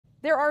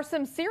There are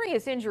some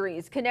serious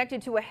injuries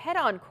connected to a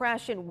head-on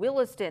crash in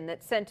Williston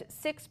that sent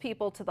 6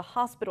 people to the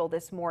hospital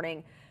this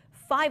morning.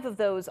 5 of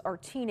those are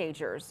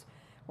teenagers.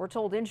 We're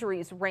told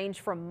injuries range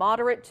from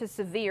moderate to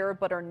severe,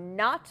 but are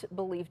not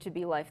believed to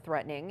be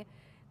life-threatening.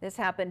 This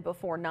happened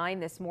before 9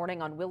 this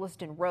morning on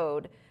Williston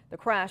Road. The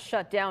crash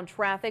shut down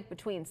traffic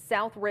between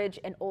South Ridge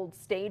and Old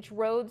Stage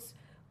roads.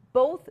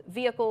 Both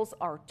vehicles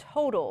are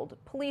totaled.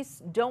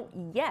 Police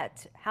don't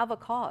yet have a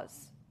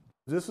cause.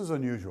 This is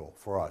unusual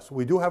for us.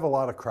 We do have a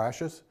lot of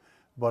crashes,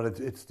 but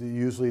it's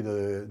usually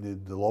the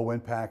low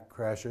impact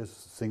crashes,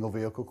 single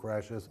vehicle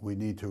crashes. We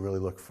need to really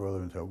look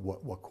further into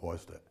what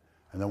caused it.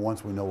 And then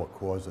once we know what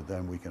caused it,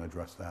 then we can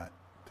address that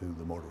to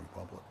the motoring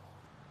public.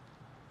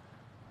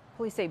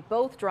 Police say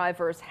both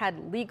drivers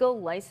had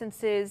legal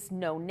licenses.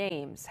 No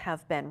names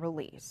have been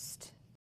released.